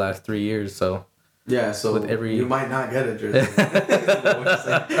won it the last 3 years. So so with you might not get a jersey.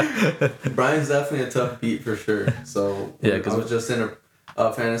 Brian's definitely a tough beat for sure. So I was just in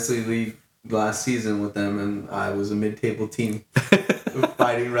a fantasy league last season with them, and I was a mid-table team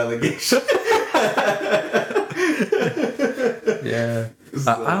fighting relegation. Yeah,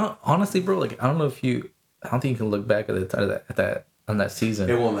 I don't, honestly, bro. I don't know if I don't think you can look back at that on that season.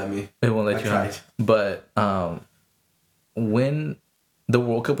 It won't let me. It won't let you. Tried. But when the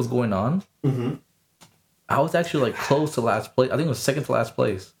World Cup was going on, I was actually close to last place. I think it was second to last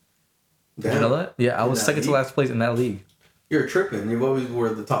place. Damn. Did you know that? Yeah, I was second to last place in that league. You're tripping. You always were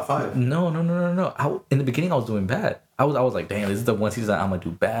the top 5. No. In the beginning, I was doing bad. I was like, damn, this is the one season I'm gonna do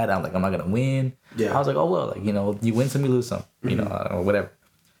bad. I'm not gonna win. Yeah. I was like, oh well, you win some, you lose some, or whatever.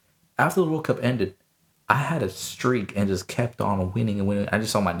 After the World Cup ended, I had a streak and just kept on winning and winning. I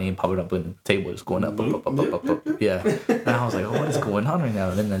just saw my name popping up in the table, just going up. Yeah. And I was like, oh, what is going on right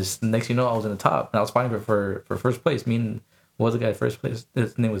now? And then next I was in the top, and I was fighting for first place. Me and what was the guy first place?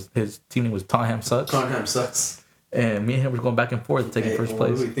 His team name was Tottenham Sucks. Tottenham Sucks. And me and him were going back and forth taking first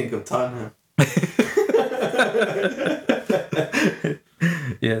place. What do we think of Tottenham?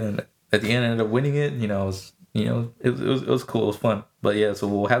 Yeah, and at the end I ended up winning it. It was cool. It was fun. But yeah, so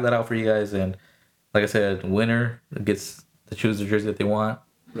we'll have that out for you guys, and like I said, winner gets to choose the jersey that they want.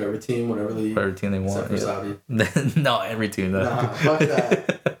 Whatever team they want. Except for Saudi. No, every team. No. Nah, fuck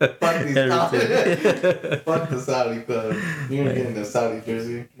that. Fuck these Saudi. Fuck the Saudi club. You're gonna get in the Saudi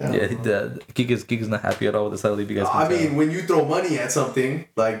jersey. Kike's not happy at all with the Saudi league. I mean, when you throw money at something,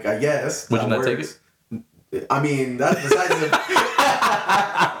 I guess would you not take it? I mean, that's besides the.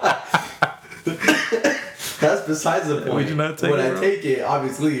 That's besides the point. Would you not take it? I take it,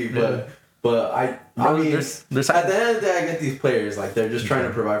 obviously, but I mean, there's at the end of the day, I get these players they're just trying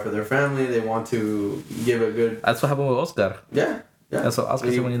to provide for their family. They want to give a good. That's what happened with Oscar. Yeah. That's what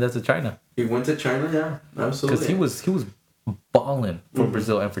Oscar said when he went to China. He went to China, yeah, absolutely. Because he was balling for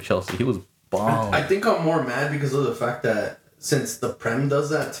Brazil and for Chelsea. He was balling. I think I'm more mad because of the fact that since the Prem does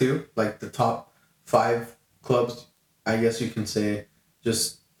that too, the top 5 clubs, I guess you can say,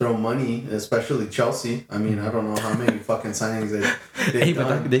 just throw money, especially Chelsea. I mean, I don't know how many fucking signings they've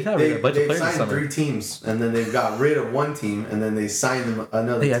done. They got rid of a bunch of players. They've signed 3 teams, and then they've got rid of 1 team, and then they signed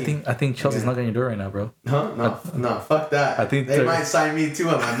another team. I think Chelsea's not going to do it right now, bro. Huh? No, fuck that. I think they might sign me too,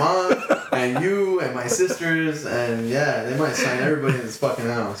 and my mom, and you, and my sisters, and yeah, they might sign everybody in this fucking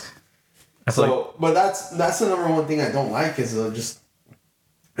house. But that's the number one thing I don't like is just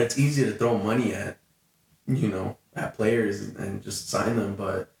it's easy to throw money at, at players and just sign them,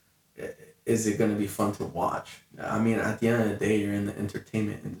 but is it going to be fun to watch? I mean, at the end of the day, you're in the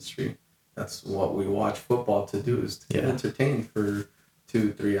entertainment industry. That's what we watch football to do, is to get entertained for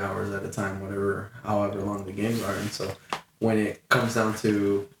 2-3 hours at a time, however long the games are. And so when it comes down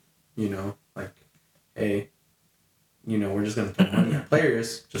to, like, hey, we're just going to throw money at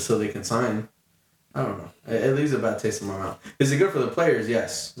players just so they can sign, I don't know. It leaves a bad taste in my mouth. Is it good for the players?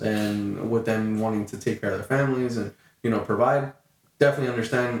 Yes. And with them wanting to take care of their families and, provide, definitely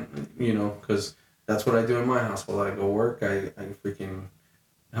understand, because that's what I do in my household. I go work. I freaking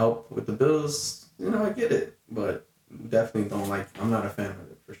help with the bills. I get it. But definitely I'm not a fan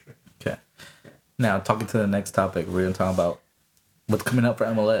of it for sure. Okay. Now, talking to the next topic, we're going to talk about what's coming up for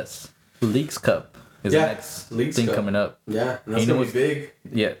MLS. Leagues Cup is the next Leagues thing Cup. coming up. Yeah, and that's going to be big.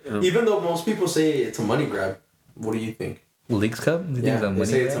 Yeah. Even though most people say it's a money grab, what do you think? Leagues Cup? You think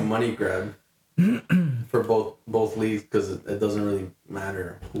it's a money grab for both leagues because it doesn't really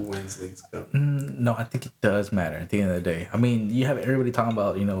matter who wins Leagues Cup. No, I think it does matter at the end of the day. I mean, you have everybody talking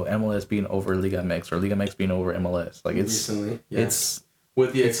about, MLS being over Liga MX or Liga MX being over MLS. Like recently, it's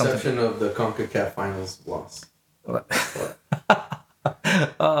with the exception of the CONCACAF finals loss.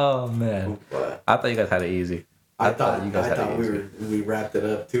 Oh man, I thought you guys had it easy. I thought we wrapped it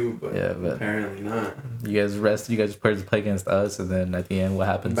up too, but apparently not. You guys rested. You guys players to play against us, and then at the end, what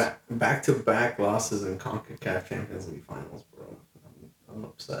happens? Back to back losses in CONCACAF Champions League finals, bro. I'm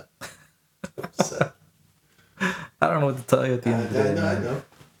upset. I don't know what to tell you at the end of the day. I know.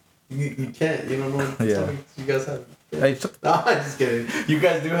 You can't. You don't know what to tell me. You guys have. Hey, no, I'm just kidding. You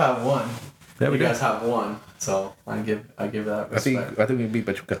guys do have one. Yeah, you guys have one. So I give that respect. I think we beat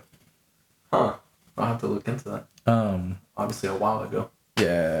Pachuca. Huh. I'll have to look into that. Obviously a while ago.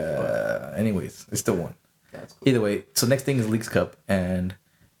 Yeah. But anyways, it's still won. Yeah, cool. Either way, so next thing is Leagues Cup, and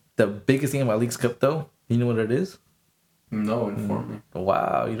the biggest thing about Leagues Cup though, you know what it is? No, inform me.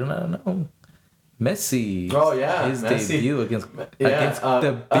 Wow, you don't know. Messi. Oh yeah, his debut against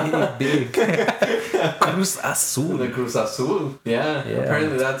the big Cruz Azul. The Cruz Azul. Yeah.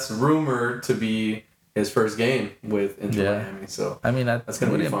 Apparently that's rumored to be his first game with Inter Miami. So I mean that's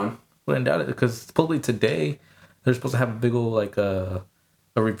gonna be fun. Wouldn't doubt it because supposedly today they're supposed to have a big old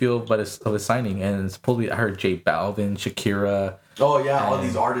a reveal of his signing, and supposedly I heard J Balvin, Shakira. Oh yeah, all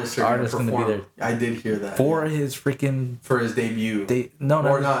these artists are gonna be there. I did hear that for his debut.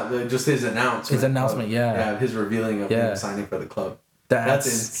 Just his announcement. His announcement, yeah, his revealing of him signing for the club. That's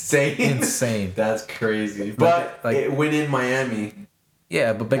insane. Insane. That's crazy. But it went in Miami.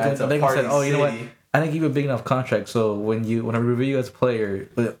 Yeah, but Beckham said, "Oh, you know what? I didn't give you a big enough contract, so when I review you as a player,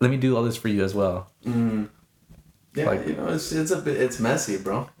 let me do all this for you as well." Mm. Yeah, it's messy,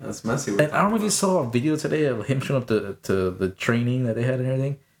 bro. It's messy. And I don't know if you saw a video today of him showing up to the training that they had and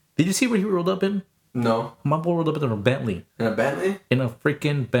everything. Did you see what he rolled up in? No. My boy rolled up in a Bentley. In a Bentley? In a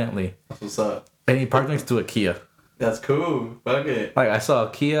freaking Bentley. That's what's up. And he parked next to a Kia. That's cool. Fuck it. Like I saw a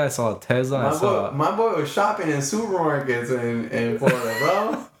Kia, I saw a Tesla. My boy was shopping in supermarkets in Florida,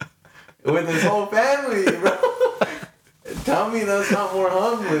 bro. With his whole family, bro. Tell me that's not more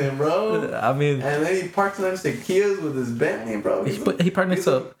humbling, bro. I mean, and then he parked next to Kias with his Bentley, bro. He parked next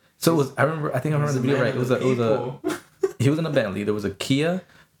to. So it was. I remember the video right. It was a. He was in a Bentley. There was a Kia.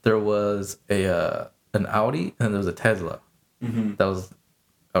 There was an Audi, and there was a Tesla. Mm-hmm. That was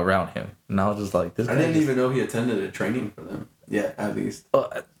around him, and I was just like, "This." I didn't even know he attended a training for them. Yeah, at least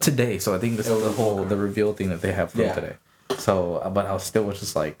today. So I think this is the reveal thing that they have for him today. So, but I was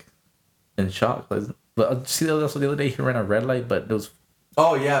just like in shock. But see, also the other day he ran a red light, but it was.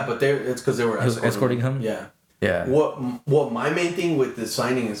 Oh yeah, but it's because they were escorting him. Yeah. Yeah. What my main thing with this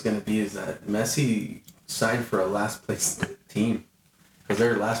signing is going to be is that Messi signed for a last place team because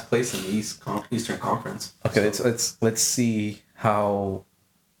they're last place in the Eastern Conference. Okay, so let's see how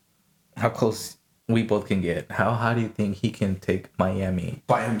close we both can get. How do you think he can take Miami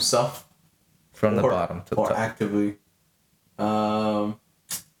by himself from the bottom to the top? Or actively?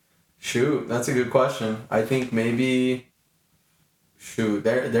 Shoot, that's a good question. I think maybe. Shoot,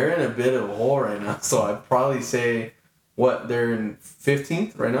 they're in a bit of a hole right now. So I'd probably say, they're in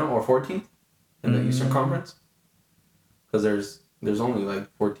 15th right now or 14th in the Eastern Conference. Because there's only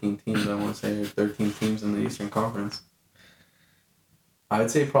like 14 teams, I want to say, or 13 teams in the Eastern Conference. I would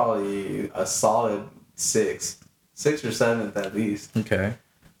say probably a solid 6th or 7th at least. Okay.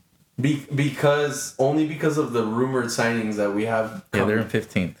 Because of the rumored signings that we have. Yeah, they're in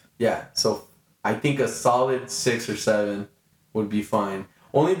 15th. Yeah, so I think a solid 6 or 7 would be fine.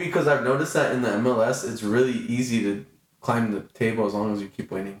 Only because I've noticed that in the MLS, it's really easy to climb the table as long as you keep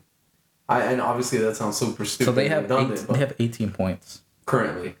winning. And obviously that sounds super stupid. So they have 18 points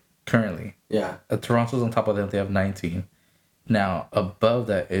currently. Yeah. Toronto's on top of them. They have 19. Now above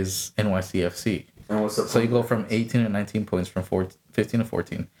that is NYCFC. And what's up? So you go from 18 to 19 points from 15 to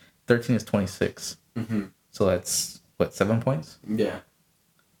 14. 13 is 26. Mm-hmm. So that's, 7 points? Yeah.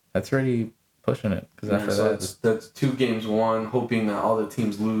 That's already pushing it. Because after that's 2 games won, hoping that all the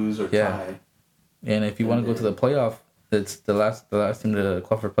teams lose or tie. And if you want to go to the playoff, it's the last team to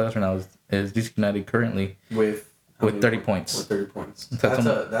qualify for playoffs right now is DC United currently with 30 points. With 30 points. That's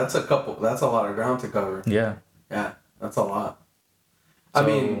a lot of ground to cover. Yeah. Yeah, that's a lot. So,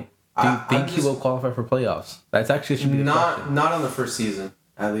 do you think he will qualify for playoffs? That's actually should be not on the first season,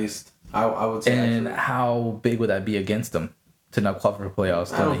 at least. I would say. And how big would that be against him to not qualify for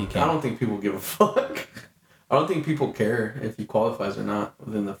playoffs? I don't think people give a fuck. I don't think people care if he qualifies or not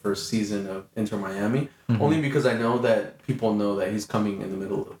within the first season of Inter Miami. Mm-hmm. Only because I know that people know that he's coming in the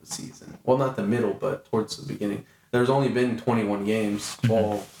middle of the season. Well, not the middle, but towards the beginning. There's only been 21 games.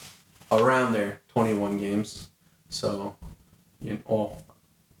 Well, around there, 21 games. So,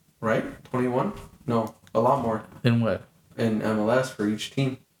 right? 21? No, a lot more. In what? In MLS for each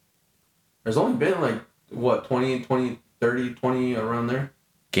team. There's only been 20, 30, around there?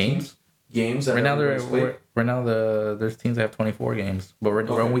 Games? Right now there's teams that have 24 games, but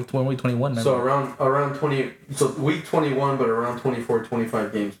we're on week 21 now. So around 20, so week 21, but around 24,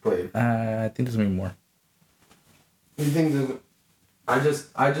 25 games played. I think there's gonna be more. You think I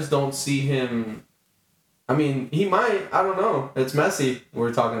just don't see him. I mean, he might. I don't know. It's Messi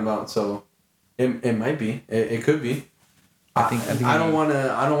we're talking about, so it might be. It could be. I don't want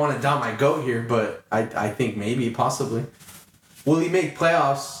to doubt my goat here, but I think maybe possibly. Will he make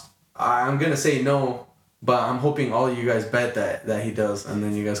playoffs? I'm gonna say no, but I'm hoping all of you guys bet that he does, and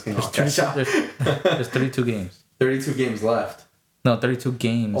then you guys can cash out. There's 32 games. 32 games left. No, 32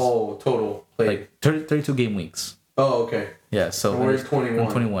 games. Oh, total played. 32 game weeks. Oh, okay. Yeah, so we're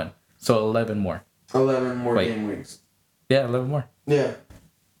 21. 21. So 11 more. 11 more game weeks. Yeah, 11 more. Yeah.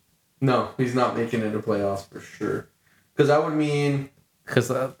 No, he's not making it to playoffs for sure. Because that would mean. Because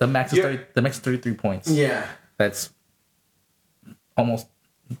the max is 33 points. Yeah. That's almost.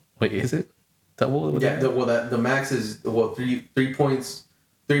 Wait, is it double? Yeah. The max is 3 points.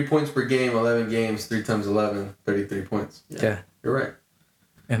 3 points per game, 11 games, 3 times 11, 33 points. Yeah. You're right.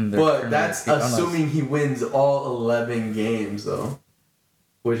 But that's assuming he wins all 11 games, though.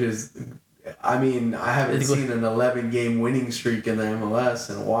 Which is, I mean, I haven't seen an 11-game winning streak in the MLS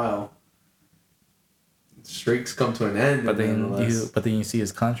in a while. Streaks come to an end. But then you see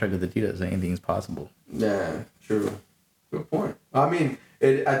his contract with Adidas, and anything's possible. Yeah, true. Good point. I mean,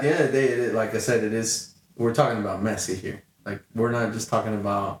 at the end of the day, like I said, we're talking about Messi here. Like, we're not just talking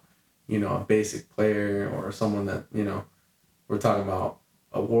about, a basic player or someone that, we're talking about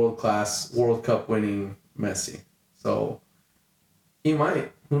a world-class World Cup winning Messi. So, he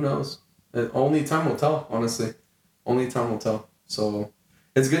might. Who knows? Only time will tell, honestly. Only time will tell. So,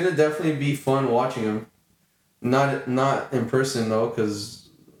 it's going to definitely be fun watching him. Not in person, though, because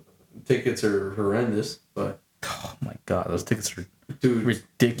tickets are horrendous. But oh, my God. Those tickets are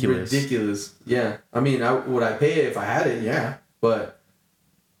ridiculous. Ridiculous. Yeah. I mean, would I pay it if I had it? Yeah. But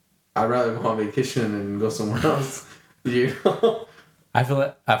I'd rather go on vacation and go somewhere else. I feel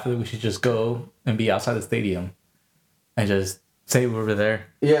like we should just go and be outside the stadium and just say we were there.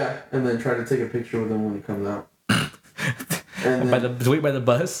 Yeah, and then try to take a picture with him when he comes out. And then, just wait by the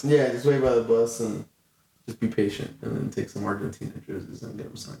bus? Yeah, just wait by the bus and just be patient. And then take some Argentina jerseys and get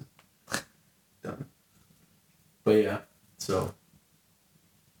them signed. Done. But yeah, so.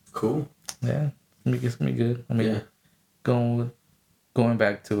 Cool. Yeah, it's gonna be good. I mean, going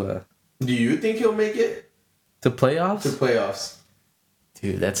back to Do you think he'll make it? To playoffs? To playoffs.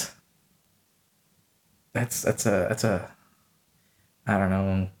 Dude, that's a I don't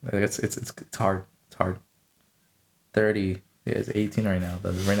know. It's hard. It's hard. 30. Yeah, it's 18 right now.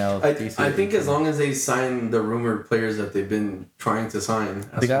 I think as long as they sign the rumored players that they've been trying to sign.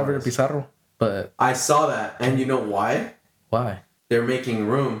 They got rid of Pizarro, but I saw that, and you know why? Why? They're making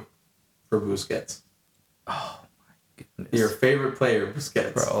room for Busquets. Oh my goodness! Your favorite player,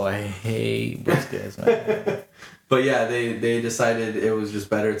 Busquets. Bro, I hate Busquets, man. But yeah, they decided it was just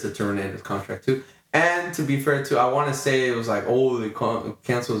better to terminate his contract too. And to be fair too, I want to say it was like, they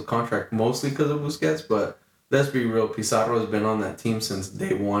canceled his contract mostly because of Busquets, but let's be real. Pizarro has been on that team since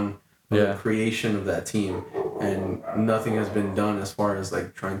day one of the creation of that team, and nothing has been done as far as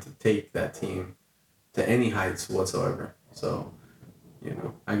like trying to take that team to any heights whatsoever. So, you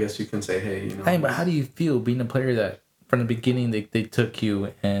know, I guess you can say, hey, you know. Hey, but how do you feel being a player that from the beginning they took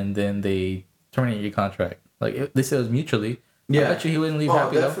you and then they terminated your contract? Like they said it was mutually. Yeah. I bet you he wouldn't leave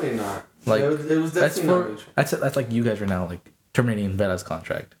happy definitely though. Not. Like it was definitely not mutual. That's like you guys are now like terminating Vela's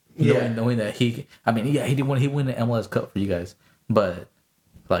contract. Knowing that he didn't win the MLS Cup for you guys, but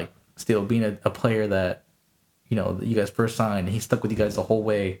like still being a player that, you know, you guys first signed, and he stuck with you guys the whole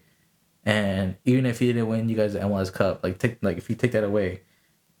way, and even if he didn't win you guys the MLS Cup, if you take that away,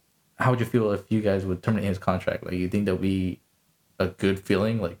 how would you feel if you guys would terminate his contract? Like, you think that would be a good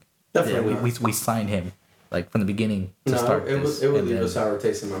feeling? Like, definitely we signed him like from the beginning to start. It would leave a sour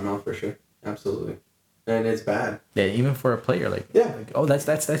taste in my mouth for sure. Absolutely. And it's bad. Yeah, even for a player,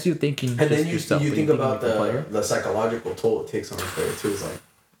 that's you thinking. And then you think about the psychological toll it takes on a player too. Is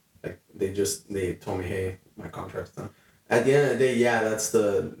like they told me, hey, my contract's done. At the end of the day,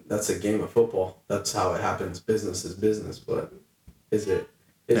 that's a game of football. That's how it happens. Business is business, but is it?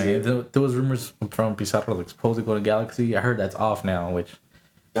 There was rumors from Pizarro like supposed to go to Galaxy. I heard that's off now, which.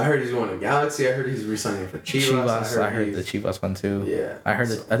 I heard he's going to Galaxy. I heard he's re-signing for Chivas. I heard the Chivas one too. Yeah. I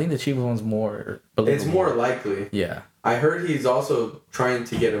think the Chivas one's more believable. It's more likely. Yeah. I heard he's also trying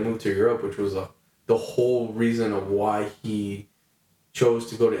to get a move to Europe, which was the whole reason of why he chose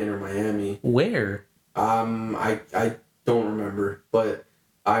to go to Inter Miami. Where? I don't remember, but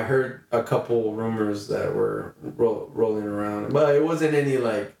I heard a couple rumors that were rolling around, but it wasn't any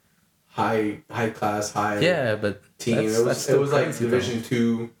like high class but team. It was like Division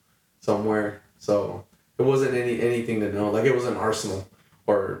 2 somewhere, so it wasn't anything to know. Like it wasn't Arsenal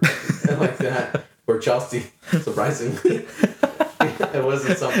or like that or Chelsea. Surprisingly, it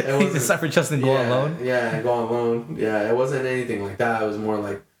wasn't something. It wasn't for Chelsea to go on loan. Yeah, go on loan. Yeah, it wasn't anything like that. It was more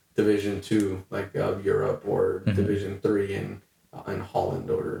like Division 2, like Europe, or Division 3 in Holland,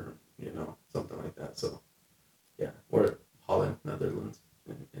 or something like that. So yeah, or Holland, Netherlands.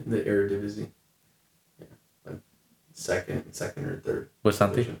 In the Eredivisie, like second or third. What's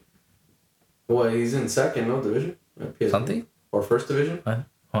something? Division. Well, he's in second, no division. Something or first division.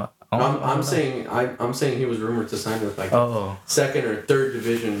 I'm saying he was rumored to sign with like second or third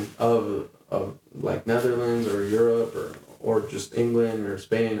division of like Netherlands or Europe or just England or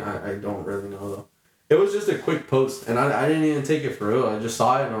Spain. I don't really know though. It was just a quick post, and I didn't even take it for real. I just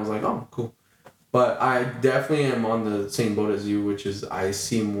saw it and I was like, oh, cool. But I definitely am on the same boat as you, which is I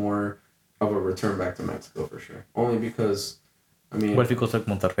see more of a return back to Mexico for sure. Only because, I mean... What if he goes to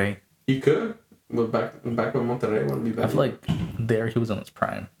Monterrey? He could. Back with Monterrey, wouldn't be bad. I feel like there he was on his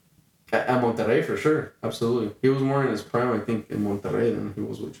prime. At Monterrey, for sure. Absolutely. He was more in his prime, I think, in Monterrey than he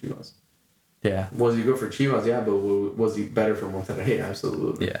was with Chivas. Yeah. Was he good for Chivas? Yeah, but was he better for Monterrey?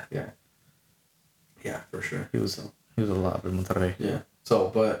 Absolutely. Yeah. Yeah, for sure. He was a lot with Monterrey. Yeah. So,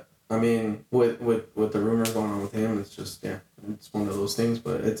 but... I mean, with the rumors going on with him, it's just it's one of those things.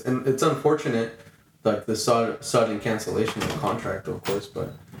 But it's unfortunate, like the sudden cancellation of the contract, of course.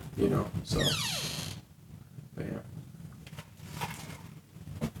 But so. But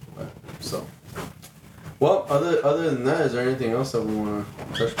yeah. So. Well, other than that, is there anything else that we want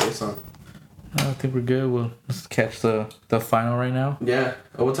to touch base on? I think we're good. We'll just catch the final right now. Yeah.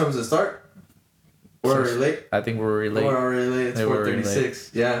 What time does it start? We're already late? I think we're already late. We're already late. It's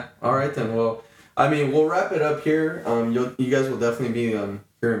 4:36. Yeah. All right, then. Well, I mean, we'll wrap it up here. You guys will definitely be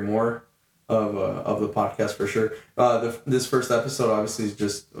hearing more of the podcast for sure. This first episode, obviously, is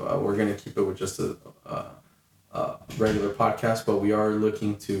just we're going to keep it with just a regular podcast, but we are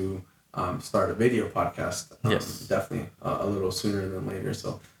looking to start a video podcast. Yes. Definitely a little sooner than later.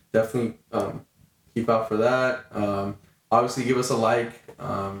 So definitely keep out for that. Obviously, give us a like,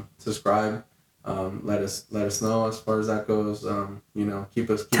 subscribe. Let us know as far as that goes.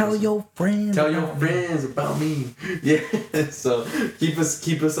 Tell your friends about me. Yeah. So keep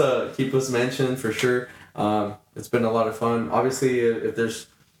us mentioned for sure. It's been a lot of fun. Obviously, if there's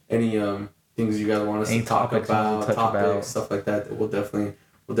any things you guys want us to talk about, topics, stuff like that, we'll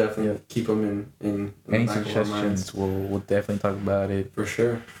definitely keep them in any suggestions. We'll definitely talk about it for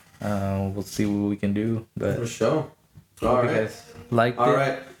sure. We'll see what we can do. But for sure. All right. Liked it. All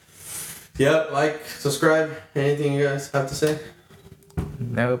right. Yep, like, subscribe. Anything you guys have to say?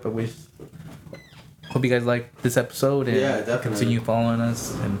 No, but we hope you guys like this episode and definitely continue following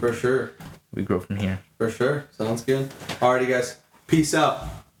us. And for sure. We grow from here. For sure. Sounds good. Alrighty, guys. Peace out.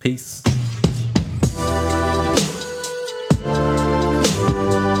 Peace.